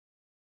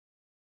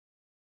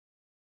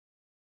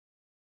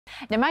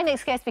Now, my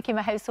next guest became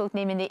a household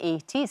name in the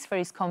 80s for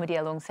his comedy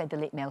alongside the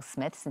late Mel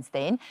Smith. Since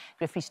then,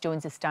 Griff Rhys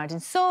Jones has starred in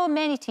so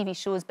many TV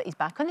shows, but he's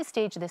back on the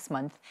stage this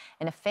month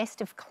in a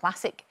festive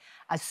classic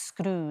as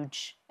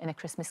Scrooge in A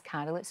Christmas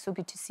Carol. It's so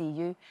good to see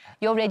you.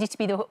 You're ready to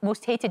be the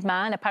most hated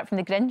man, apart from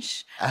the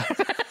Grinch,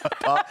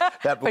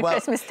 for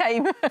Christmas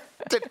time.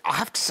 I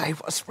have to say,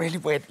 what's really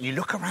weird, you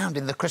look around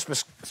in the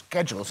Christmas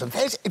schedules and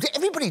there's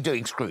everybody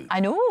doing Scrooge. I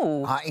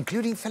know.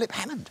 Including Philip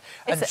Hammond.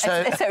 It's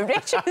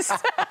outrageous.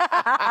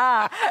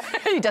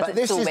 He does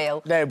it so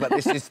well. No, but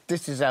this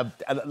is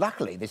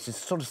luckily, this is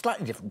sort of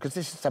slightly different because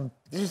this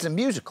is a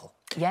musical.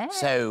 Yeah.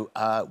 So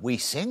we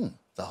sing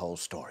the whole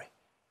story.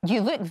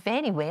 You look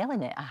very well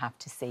in it, I have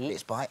to say.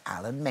 It's by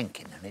Alan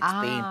Menken, and it's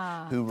been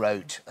who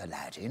wrote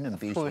Aladdin and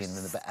Beauty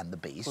and the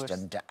Beast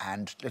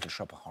and Little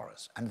Shop of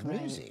Horrors. And the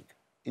music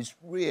is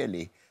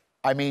really,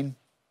 I mean,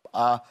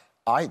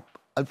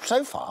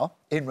 so far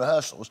in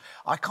rehearsals,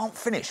 I can't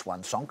finish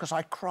one song because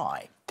I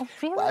cry. Oh,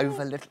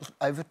 really?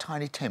 Over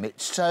Tiny Tim.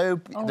 It's so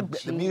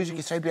the music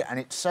is so good, and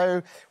it's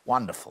so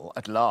wonderful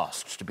at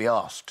last to be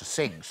asked to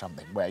sing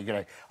something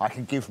where I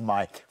can give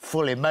my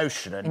full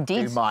emotion and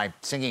do my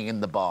singing in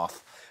the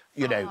bath.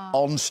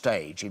 On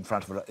stage in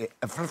front of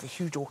a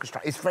huge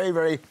orchestra. It's very,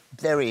 very,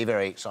 very,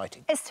 very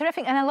exciting. It's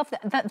terrific, and I love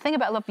that thing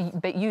about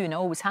you, and I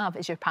always have,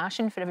 is your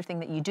passion for everything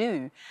that you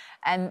do,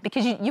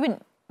 because you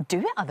wouldn't do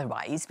it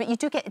otherwise, but you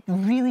do get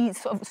really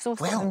sort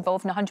of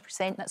involved in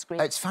 100%. That's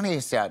great. It's funny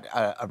is that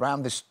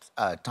around this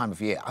time of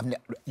year,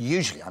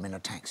 usually I'm in a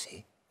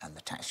taxi, and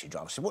the taxi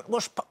driver says,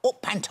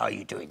 "What pant are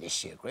you doing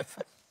this year, Griff?"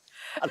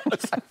 And I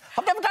say,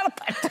 "I've never done a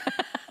pant."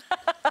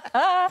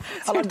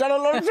 And I've done a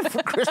lot of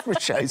different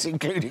Christmas shows,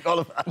 including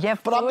Oliver. Yeah,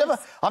 but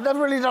I've never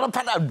really done a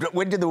panto.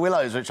 Wind in the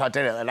Willows, which I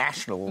did at the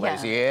National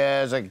those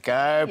years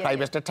ago, played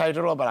Mr.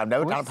 Totoro, but I've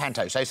never done a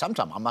panto. So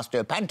sometime I must do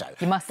a panto.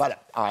 You must.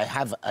 But I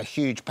have a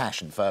huge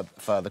passion for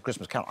the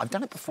Christmas Carol. I've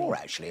done it before,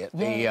 actually, at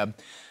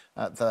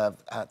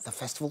the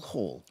Festival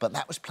Hall, but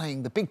that was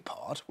playing the big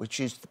part,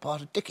 which is the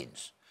part of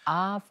Dickens.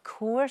 Of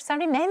course, I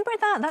remember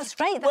that. That's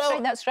right.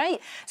 That's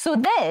right. So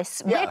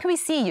where can we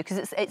see you?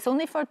 Because it's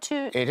only for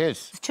two. It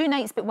is 2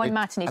 nights, but one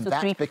matinee, so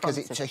 3 because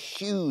performances. it's a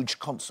huge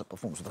concert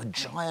performance with a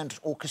giant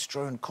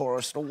orchestra and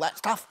chorus and all that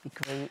stuff.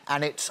 Great.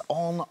 And it's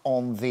on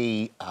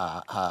the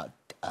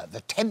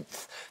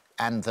 10th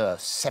and the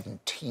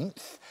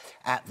 17th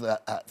at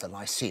the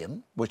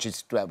Lyceum, which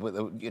is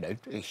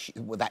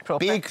with that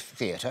big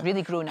theatre,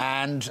 really grown up.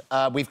 And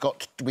we've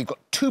got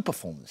 2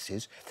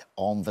 performances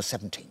on the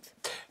 17th.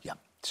 Yeah.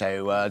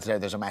 So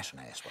there's a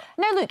matinee as well.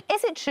 Now, look,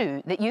 is it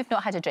true that you've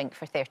not had a drink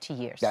for 30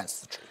 years? That's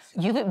the truth.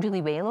 You look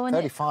really well on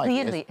 35 it.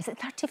 years. Clearly. Is it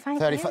 35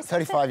 years?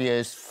 35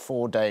 years,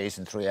 4 days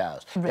and 3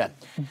 hours. Right.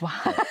 Yeah.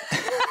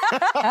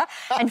 Wow.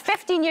 And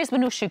 15 years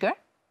with no sugar?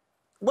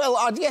 Well,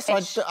 yes,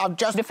 I've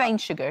just...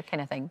 Refined sugar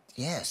kind of thing?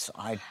 Yes,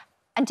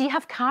 And do you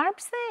have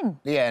carbs then?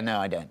 Yeah, no,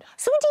 I don't.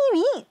 So what do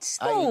you eat,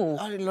 though?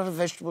 I eat a lot of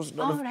vegetables, a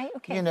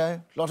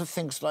lot of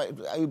things like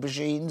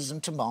aubergines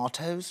and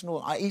tomatoes and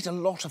all. I eat a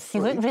lot of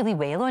fruit. You look really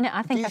well on it.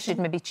 I think I should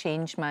maybe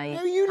change my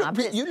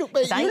habits. You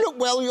look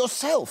well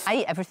yourself. I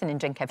eat everything and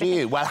drink everything. Do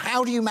you? Well,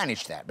 how do you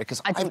manage that? Because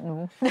I don't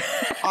know.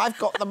 I've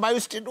got the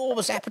most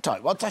enormous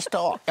appetite. Once I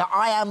start,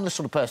 I am the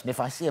sort of person, if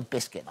I see a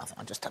biscuit, I think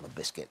I'll just have a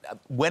biscuit.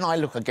 When I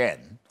look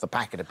again, the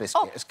packet of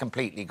biscuit is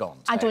completely gone.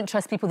 So. I don't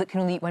trust people that can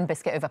only eat 1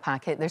 biscuit out of a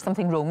packet. There's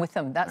something wrong with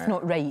them. That's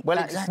not right. Well,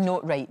 that's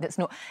not right. That's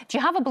not... Do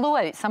you have a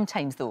blowout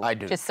sometimes, though? I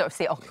do. Just sort of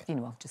say, I'll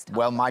just...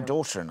 Well, my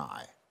daughter and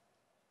I,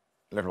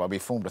 little while, we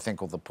formed a thing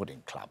called the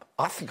Pudding Club.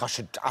 I think I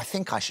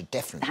should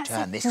definitely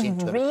turn this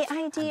into a great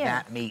idea. And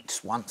that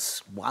meets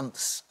once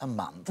a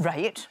month.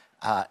 Right.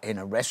 In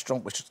a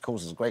restaurant, which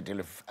causes a great deal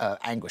of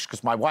anguish,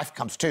 because my wife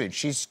comes too, and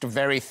she's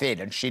very thin,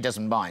 and she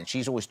doesn't mind.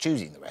 She's always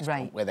choosing the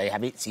restaurant where they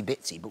have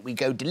itsy-bitsy, but we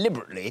go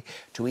deliberately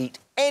to eat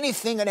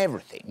anything and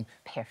everything.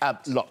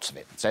 Perfect. Lots of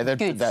it. So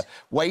the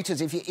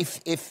waiters,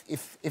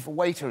 if a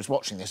waiter is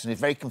watching this and is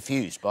very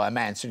confused by a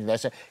man sitting there,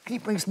 say, "Can you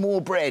bring us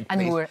more bread,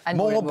 please?" And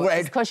more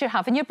bread. Because you're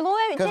having your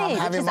blowout day, I'm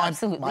having which is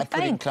absolutely my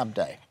fine. Pudding Club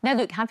day. Now,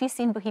 look, have you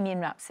seen Bohemian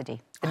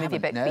Rhapsody? The movie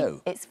about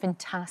Queen? It's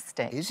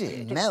fantastic. Is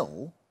it?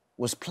 Mel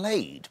was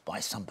played by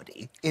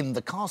somebody in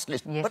the cast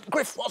list, but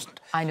Griff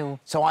wasn't. I know.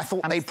 So I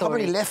thought they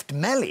probably left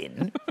Mel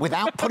in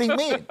without putting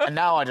me in. And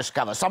now I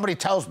discover, somebody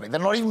tells me that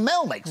not even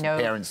Mel makes an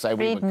appearance, so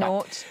we would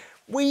cut.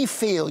 We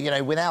feel,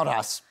 without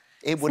us,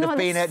 it would have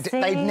been...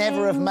 They'd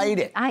never have made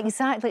it.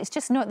 Exactly. It's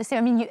just not the same.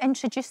 I mean, you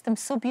introduced them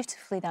so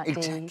beautifully that day.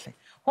 Exactly.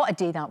 What a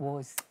day that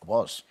was. It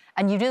was.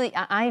 And you really...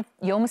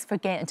 you almost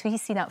forget, until you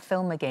see that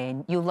film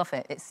again, you'll love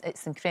it.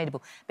 It's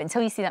incredible. But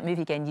until you see that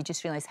movie again, you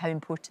just realise how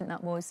important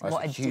that was. Well,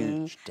 what a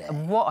huge day.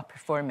 And what a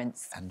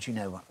performance. And you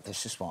know what?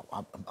 There's just what...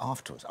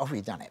 Afterwards, after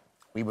we'd done it,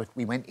 we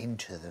went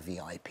into the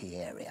VIP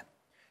area.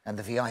 And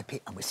the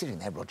VIP... And we're sitting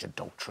there, Roger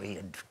Daltrey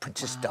and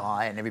Princess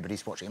Di, and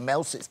everybody's watching. And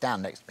Mel sits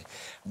down next to me.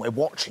 And we're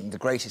watching the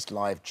greatest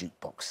live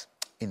jukebox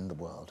in the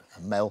world.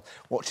 And Mel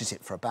watches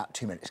it for about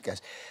 2 minutes,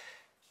 goes,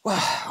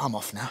 "Well, I'm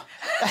off now."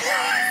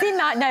 Seen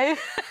that now.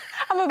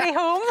 I'm going to be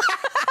home.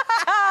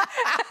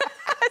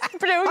 That's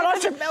brilliant. And I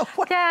said, "Mel,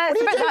 what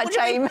it's about that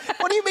time.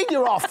 do you mean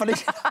you're off? And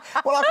he,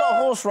 well, I've got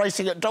a horse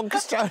racing at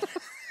Doncaster.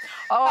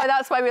 Oh,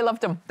 that's why we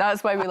loved him.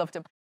 That's why we loved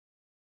him.